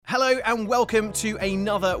and welcome to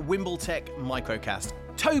another Wimbletech Microcast.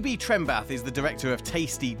 Toby Trembath is the director of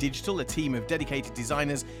Tasty Digital, a team of dedicated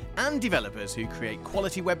designers and developers who create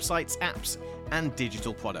quality websites, apps, and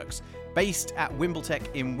digital products. Based at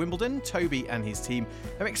Wimbletech in Wimbledon, Toby and his team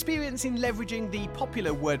have experience in leveraging the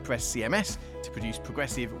popular WordPress CMS to produce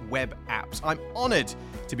progressive web apps. I'm honoured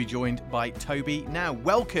to be joined by Toby. Now,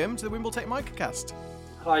 welcome to the Wimbletech Microcast.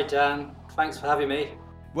 Hi Dan, thanks for having me.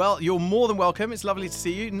 Well, you're more than welcome. It's lovely to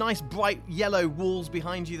see you. Nice bright yellow walls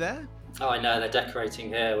behind you there. Oh, I know, they're decorating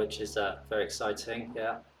here, which is very exciting,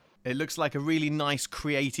 yeah. It looks like a really nice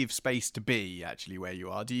creative space to be, actually, where you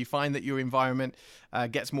are. Do you find that your environment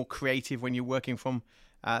gets more creative when you're working from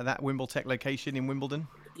that Wimbletech location in Wimbledon?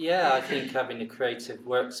 Yeah, I think having a creative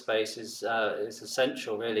workspace is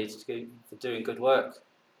essential, really, for doing good work.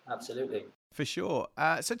 Absolutely. For sure.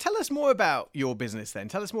 So tell us more about your business then.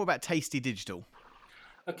 Tell us more about Tasty Digital.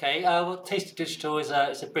 Okay, well, Tasty Digital is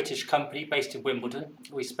a British company based in Wimbledon.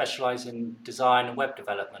 We specialise in design and web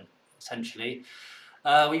development, essentially.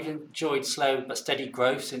 We've enjoyed slow but steady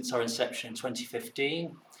growth since our inception in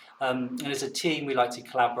 2015. And as a team, we like to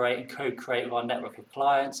collaborate and co-create with our network of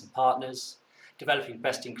clients and partners, developing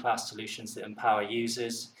best-in-class solutions that empower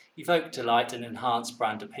users, evoke delight and enhance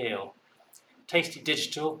brand appeal. Tasty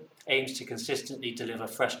Digital aims to consistently deliver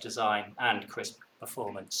fresh design and crisp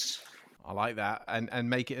performance. I like that,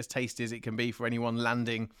 and make it as tasty as it can be for anyone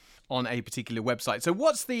landing on a particular website. So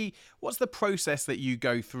what's the process that you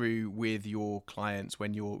go through with your clients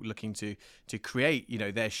when you're looking to create,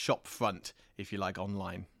 their shop front, if you like,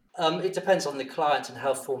 online? It depends on the client and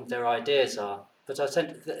how formed their ideas are. But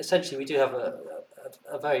essentially, we do have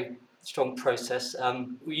a very strong process.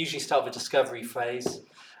 We usually start with a discovery phase.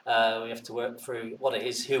 We have to work through what it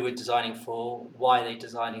is, who we're designing for, why they're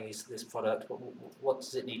designing this product, what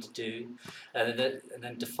does it need to do, and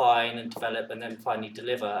then define and develop, and then finally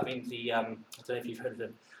deliver. I mean, I don't know if you've heard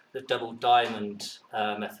of the double diamond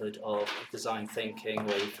method of design thinking,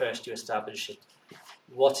 where first you establish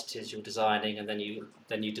what it is you're designing, and then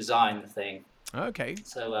you design the thing. Okay.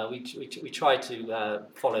 So we try to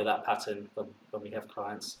follow that pattern when we have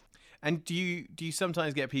clients. And do you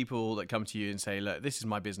sometimes get people that come to you and say, look, this is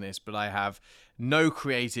my business, but I have no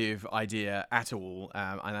creative idea at all,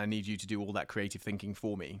 and I need you to do all that creative thinking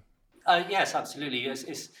for me? Yes, absolutely.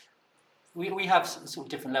 We have sort of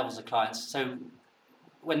different levels of clients. So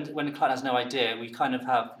when the client has no idea, we kind of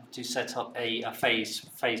have to set up a phase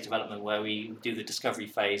development where we do the discovery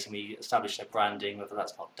phase and we establish their branding, whether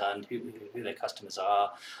that's not done, who their customers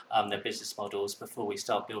are, their business models, before we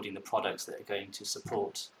start building the products that are going to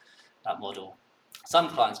support that model. Some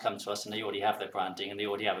clients come to us and they already have their branding and they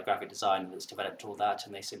already have a graphic designer that's developed all that,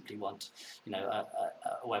 and they simply want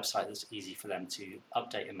a website that's easy for them to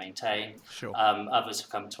update and maintain. Sure. Others have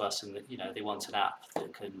come to us and they want an app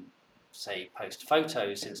that can, say, post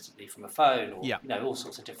photos instantly from a phone, or all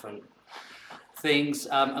sorts of different things,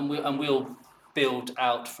 and we'll build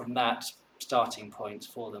out from that starting point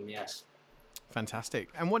for them. Yes. Fantastic.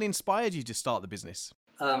 And what inspired you to start the business?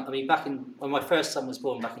 When my first son was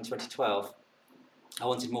born back in 2012, I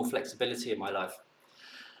wanted more flexibility in my life.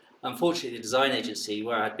 Unfortunately, the design agency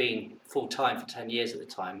where I'd been full-time for 10 years at the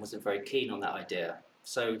time wasn't very keen on that idea.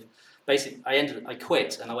 So basically, I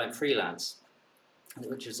quit and I went freelance,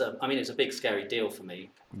 which was, it was a big, scary deal for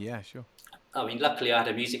me. Yeah, sure. Luckily, I had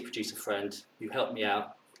a music producer friend who helped me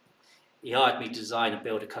out. He hired me to design and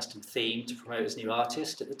build a custom theme to promote his new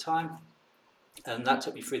artist at the time. And that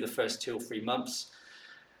took me through the first 2 or 3 months.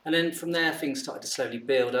 And then from there, things started to slowly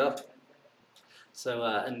build up. So,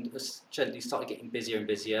 and gently started getting busier and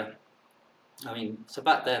busier. So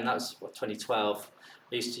back then, that was 2012.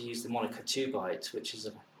 I used to use the moniker 2Byte, which is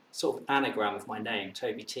a sort of anagram of my name,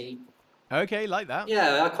 Toby T. Okay, like that.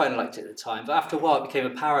 Yeah, I quite liked it at the time. But after a while, it became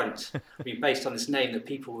apparent, based on this name, that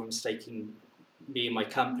people were mistaking me and my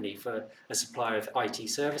company for a supplier of IT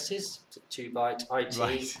services, 2Byte IT.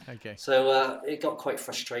 Right, okay. So it got quite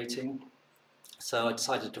frustrating. So I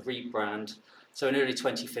decided to rebrand. So in early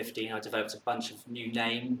 2015, I developed a bunch of new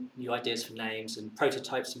ideas for names and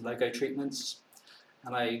prototypes and logo treatments.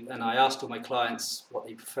 And I asked all my clients what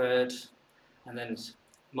they preferred. And then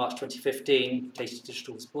March 2015, Tasty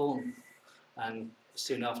Digital was born, and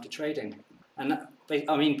soon after trading. And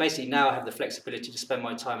basically now I have the flexibility to spend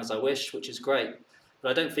my time as I wish, which is great. But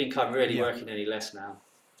I don't think I'm really working any less now,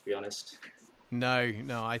 to be honest. No,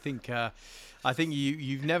 I think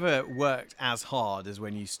you've never worked as hard as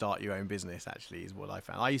when you start your own business, actually, is what I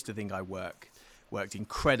found. I used to think I worked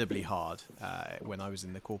incredibly hard when I was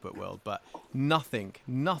in the corporate world, but nothing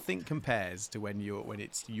compares to when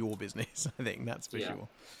it's your business. I think that's for sure.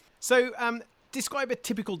 So Describe a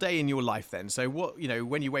typical day in your life then. So what,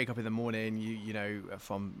 when you wake up in the morning,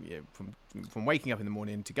 from waking up in the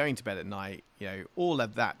morning to going to bed at night, all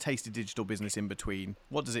of that Tasty Digital business in between,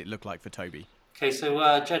 what does it look like for Toby? Okay,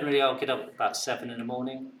 so generally I'll get up about 7 in the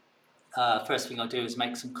morning. First thing I'll do is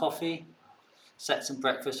make some coffee, set some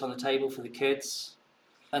breakfast on the table for the kids,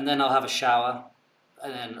 and then I'll have a shower,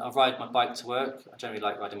 and then I'll ride my bike to work. I generally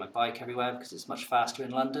like riding my bike everywhere because it's much faster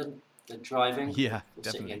in London than driving Yeah, or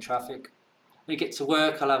definitely. sitting in traffic. When I get to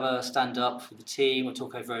work, I'll have a stand-up with the team, we'll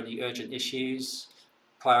talk over any urgent issues,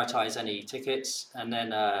 prioritise any tickets, and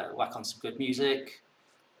then whack on some good music,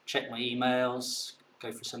 check my emails,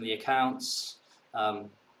 go through some of the accounts.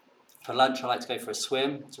 For lunch, I like to go for a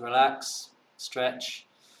swim to relax, stretch,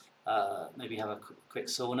 maybe have a quick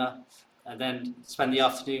sauna, and then spend the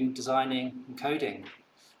afternoon designing and coding.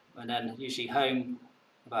 And then usually home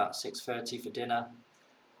about 6:30 for dinner.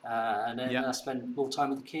 And then I spend more time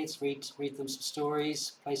with the kids, read them some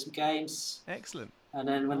stories, play some games. Excellent. And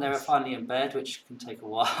then when they're finally in bed, which can take a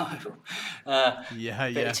while, bit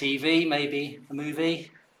of TV, maybe a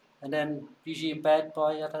movie, and then usually in bed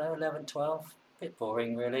by, 11, 12. Bit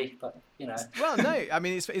boring, really, but Well, no, I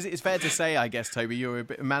mean it's fair to say, I guess, Toby, you're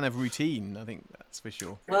a man of routine. I think that's for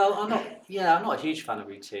sure. Well, I'm not a huge fan of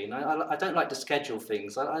routine. I don't like to schedule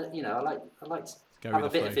things. I like to have a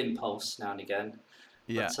bit of impulse now and again.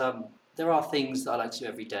 Yeah. But there are things that I like to do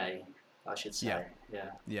every day, I should say.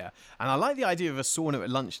 Yeah. And I like the idea of a sauna at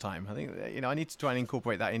lunchtime. I think I need to try and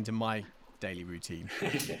incorporate that into my daily routine.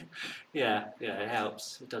 Yeah, it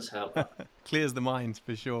helps. It does help. Clears the mind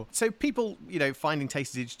for sure. So people, finding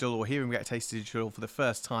Tasty Digital or hearing about Tasty Digital for the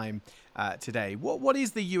first time today, what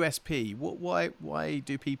is the USP? Why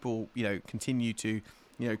do people, continue to,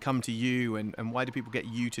 come to you, and why do people get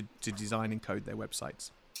you to design and code their websites?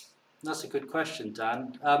 That's a good question,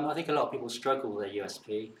 Dan. I think a lot of people struggle with their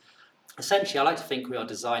USP. Essentially, I like to think we are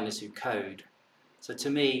designers who code. So to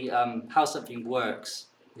me, how something works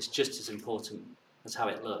is just as important as how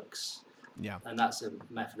it looks. Yeah. And that's a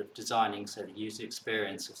method of designing, so the user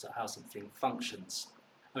experience of how something functions.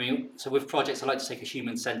 I mean, so with projects, I like to take a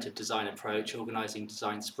human-centered design approach, organising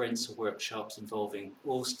design sprints or workshops involving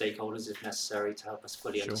all stakeholders if necessary to help us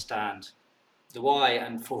fully understand the why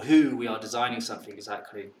and for who we are designing something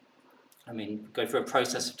exactly. I mean, go through a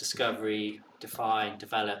process of discovery, define,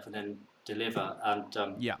 develop, and then deliver.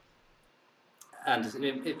 And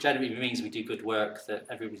it generally means we do good work that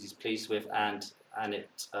everybody's pleased with, and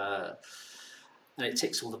it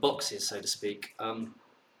ticks all the boxes, so to speak. I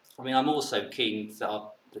mean, I'm also keen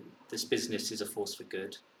that this business is a force for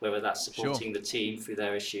good, whether that's supporting the team through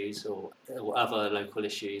their issues or other local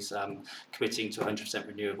issues. Committing to 100%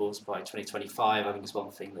 renewables by 2025, I think, is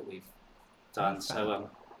one thing that we've done. So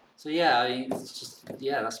yeah, I mean, it's just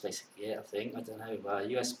that's basically it. I think, I don't know,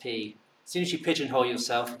 USP. As soon as you pigeonhole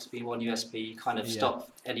yourself to be one USP, you kind of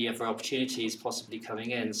stop any other opportunities possibly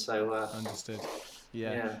coming in. So understood.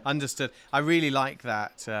 Yeah, understood. I really like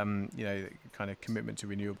that. Kind of commitment to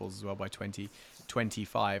renewables as well by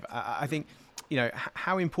 2025. I think,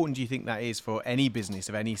 how important do you think that is for any business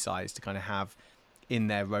of any size to kind of have in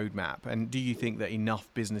their roadmap? And do you think that enough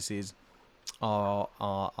businesses have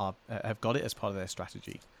got it as part of their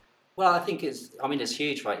strategy? Well, I think it's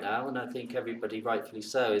huge right now, and I think everybody, rightfully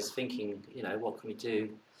so, is thinking, what can we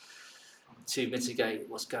do to mitigate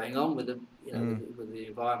what's going on with the, with the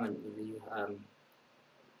environment, with the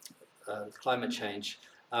climate change.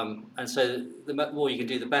 And so the more you can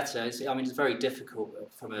do, the better. It's very difficult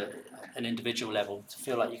from an individual level to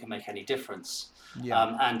feel like you can make any difference.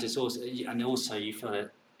 And it's also you feel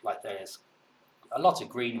like there's a lot of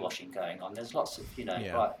greenwashing going on. There's lots of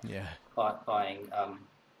buying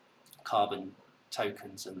carbon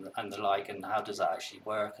tokens and the like, and how does that actually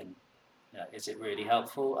work, and is it really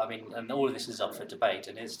helpful? I mean, and all of this is up for debate,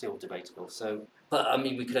 and it's still debatable. So, but I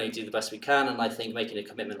mean, we can only do the best we can, and I think making a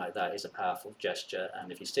commitment like that is a powerful gesture.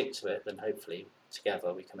 And if you stick to it, then hopefully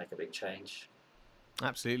together we can make a big change.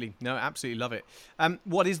 Absolutely, no, absolutely love it.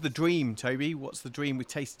 What is the dream, Toby? What's the dream with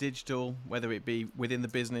Tasty Digital, whether it be within the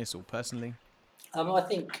business or personally? I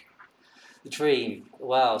think the dream.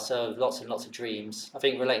 Wow, so lots and lots of dreams. I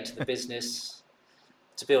think relating to the business,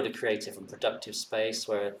 to build a creative and productive space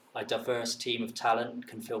where a diverse team of talent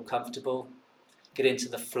can feel comfortable, get into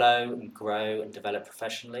the flow and grow and develop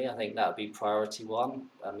professionally. I think that would be priority one.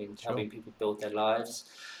 I mean, helping people build their lives.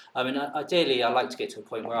 I mean, ideally, I'd like to get to a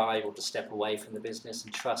point where I'm able to step away from the business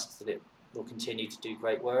and trust that it will continue to do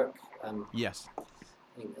great work. Yes.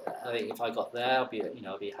 I think if I got there, I'll be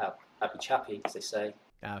a happy chappy, as they say.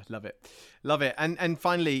 Love it. And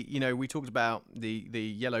finally, we talked about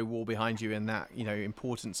the yellow wall behind you and that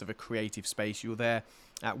importance of a creative space. You're there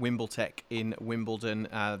at Wimbletech in Wimbledon,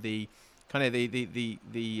 the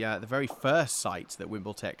very first site that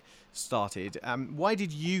Wimbletech started. Why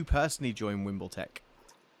did you personally join Wimbletech?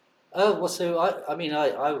 Oh well, so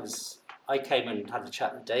I came and had a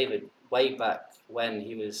chat with David way back when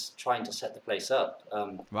he was trying to set the place up.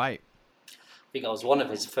 Right. I think I was one of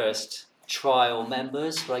his first trial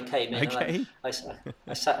members when I came in. Okay. And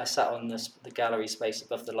I sat on the gallery space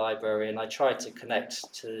above the library, and I tried to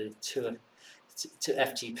connect to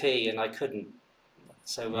FTP, and I couldn't.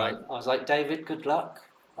 So right. I was like, David, good luck,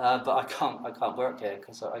 but I can't work here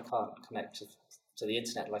because I can't connect to the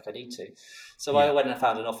internet like I need to. So I went and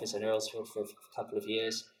found an office in Earlsfield for a couple of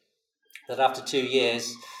years. Then after 2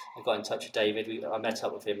 years, I got in touch with David. I met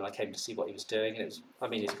up with him and I came to see what he was doing. And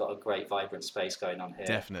he's got a great, vibrant space going on here.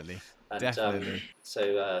 Definitely.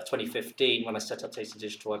 So 2015, when I set up Tasty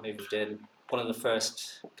Digital, I moved in, one of the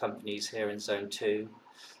first companies here in Zone 2.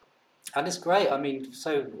 And it's great.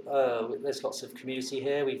 There's lots of community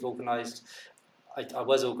here. We've organised, I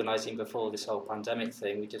was organising before this whole pandemic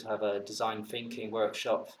thing. We did have a design thinking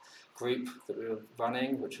workshop group that we were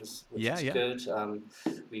running, which was good.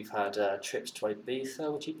 We've had trips to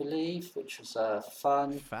Ibiza, would you believe, which was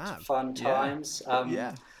fun times.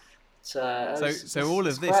 So all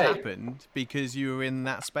of this happened because you were in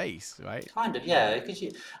that space, right? Kind of, yeah. Because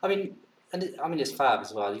it's fab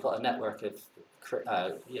as well. You've got a network of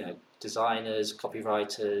designers,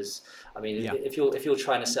 copywriters. If you're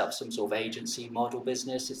trying to set up some sort of agency model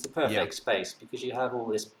business, it's the perfect space because you have all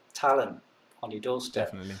this talent on your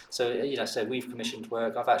doorstep. Definitely. So we've commissioned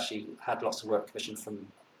work. I've actually had lots of work commissioned from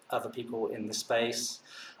other people in the space.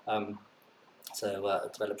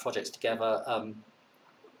 Develop projects together.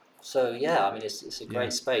 It's a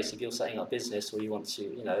great space if you're setting up business or you want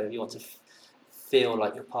to feel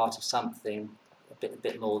like you're part of something a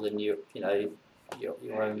bit more than your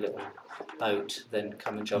own little boat, then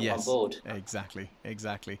come and jump on board. Exactly.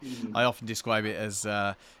 I often describe it as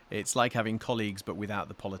it's like having colleagues but without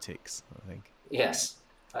the politics, I think. Yes,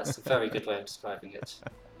 that's a very good way of describing it.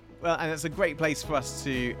 Well, and it's a great place for us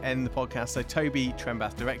to end the podcast. So Toby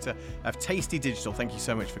Trembath, Director of Tasty Digital, thank you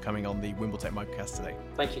so much for coming on the Wimbletech Microcast today.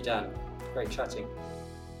 Thank you, Dan. Great chatting.